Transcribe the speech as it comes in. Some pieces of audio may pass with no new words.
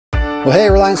Well, hey,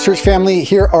 Reliance Church family,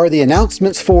 here are the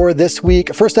announcements for this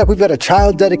week. First up, we've got a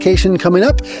child dedication coming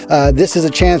up. This is a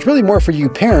chance really more for you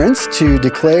parents to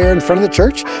declare in front of the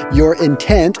church your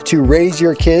intent to raise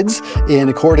your kids in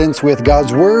accordance with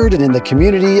God's word and in the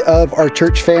community of our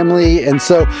church family. And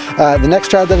so the next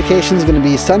child dedication is going to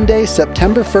be Sunday,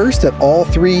 September 1st at all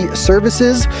 3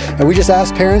 services. And we just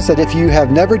ask parents that if you have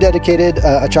never dedicated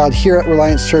a child here at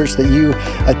Reliance Church, that you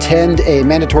attend a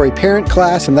mandatory parent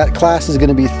class, and that class is going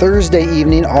to be Thursday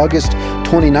evening, August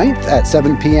 29th at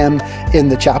 7 p.m. in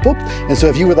the chapel. And so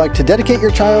if you would like to dedicate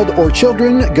your child or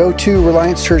children, go to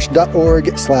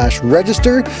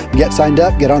reliancechurch.org/register, get signed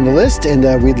up, get on the list, and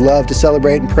we'd love to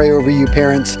celebrate and pray over you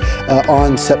parents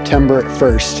on September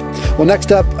 1st. Well,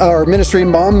 next up, our ministry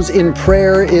Moms in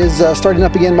Prayer is starting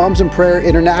up again. Moms in Prayer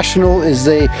International is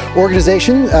a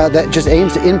organization that just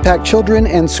aims to impact children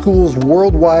and schools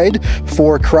worldwide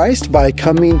for Christ by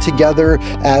coming together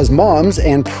as moms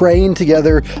and praying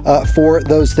together for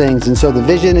those things. And so the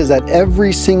vision is that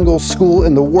every single school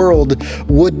in the world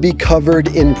would be covered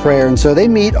in prayer. And so they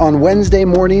meet on Wednesday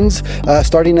mornings,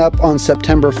 starting up on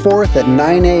September 4th at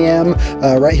 9 a.m.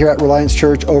 Right here at Reliance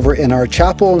Church over in our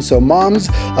chapel. And so moms,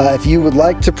 if you would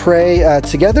like to pray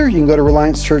together, you can go to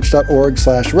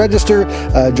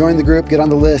reliancechurch.org/register, join the group, get on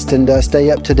the list, and stay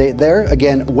up to date there.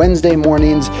 Again, Wednesday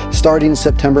mornings starting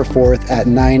September 4th at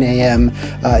 9 a.m.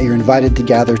 You're invited to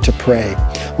gather to pray.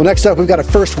 Well, next up, we've got a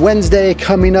First Wednesday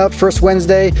coming up. First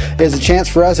Wednesday is a chance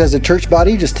for us as a church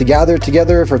body just to gather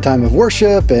together for a time of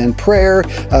worship and prayer,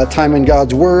 time in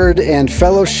God's Word and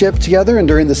fellowship together. And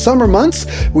during the summer months,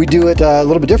 we do it a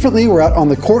little bit differently. We're out on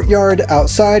the courtyard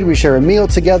outside. We share a meal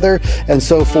together. And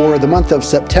so for the month of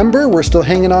September, we're still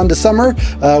hanging on to summer.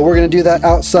 We're going to do that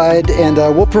outside, and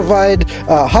we'll provide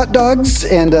hot dogs,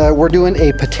 and we're doing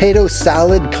a potato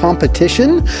salad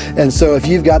competition. And so if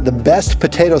you've got the best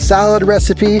potato salad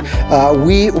recipe,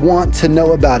 we want to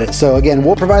know about it. So again,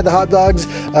 we'll provide the hot dogs,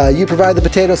 you provide the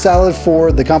potato salad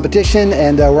for the competition,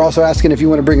 and we're also asking if you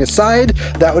want to bring a side.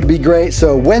 That would be great.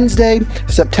 So Wednesday,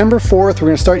 September 4th, we're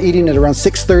going to start eating at around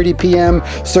 6:30 p.m.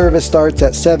 Service starts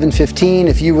at 7:15.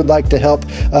 If you would like to help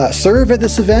serve at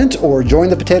this event or join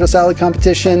the potato salad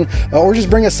competition or just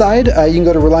bring a side, you can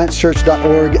go to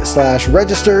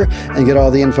reliancechurch.org/register and get all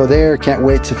the info there. Can't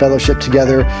wait to fellowship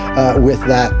together with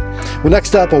that. Well,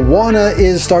 next up, Awana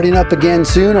is starting up again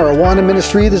soon, our Awana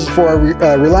ministry. This is for our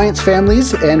Reliance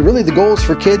families, and really the goal is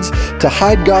for kids to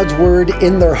hide God's Word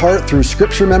in their heart through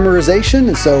scripture memorization.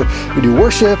 And so we do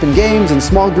worship and games and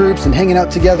small groups and hanging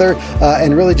out together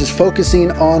and really just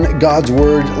focusing on God's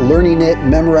Word, learning it,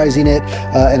 memorizing it,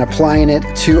 and applying it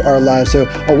to our lives. So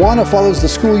Awana follows the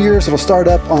school year, so it'll start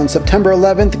up on September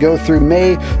 11th, go through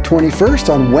May 21st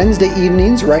on Wednesday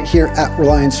evenings right here at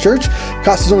Reliance Church.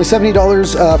 Cost is only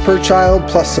 $70 per child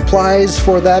plus supplies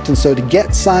for that. And so to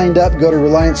get signed up, go to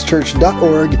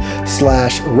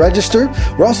reliancechurch.org/register.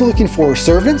 We're also looking for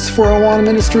servants for our Awana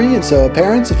ministry. And so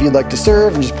parents, if you'd like to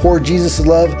serve and just pour Jesus'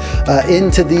 love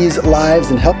into these lives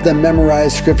and help them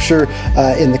memorize scripture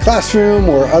in the classroom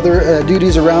or other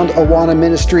duties around Awana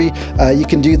ministry, you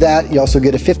can do that. You also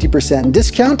get a 50%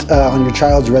 discount on your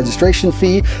child's registration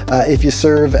fee if you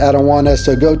serve at Awana.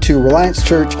 So go to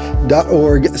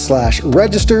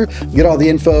reliancechurch.org/register, get all the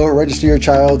info, register your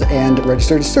child, and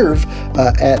register to serve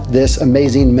at this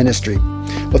amazing ministry.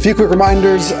 Well, a few quick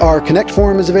reminders. Our Connect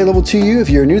form is available to you if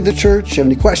you're new to the church, you have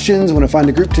any questions, want to find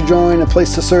a group to join, a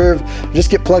place to serve, just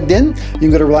get plugged in. You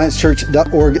can go to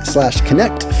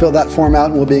reliancechurch.org/connect, fill that form out,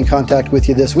 and we'll be in contact with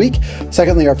you this week.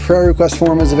 Secondly, our prayer request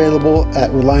form is available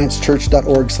at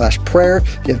reliancechurch.org/prayer.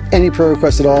 If you have any prayer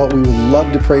requests at all, we would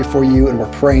love to pray for you, and we're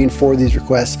praying for these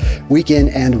requests week in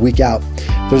and week out.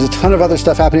 There's a ton of other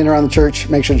stuff happening around the church.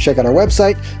 Make sure to check out our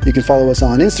website. You can follow us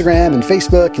on Instagram and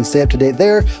Facebook and stay up to date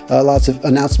there. Lots of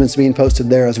announcements being posted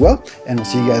there as well. And we'll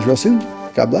see you guys real soon.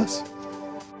 God bless.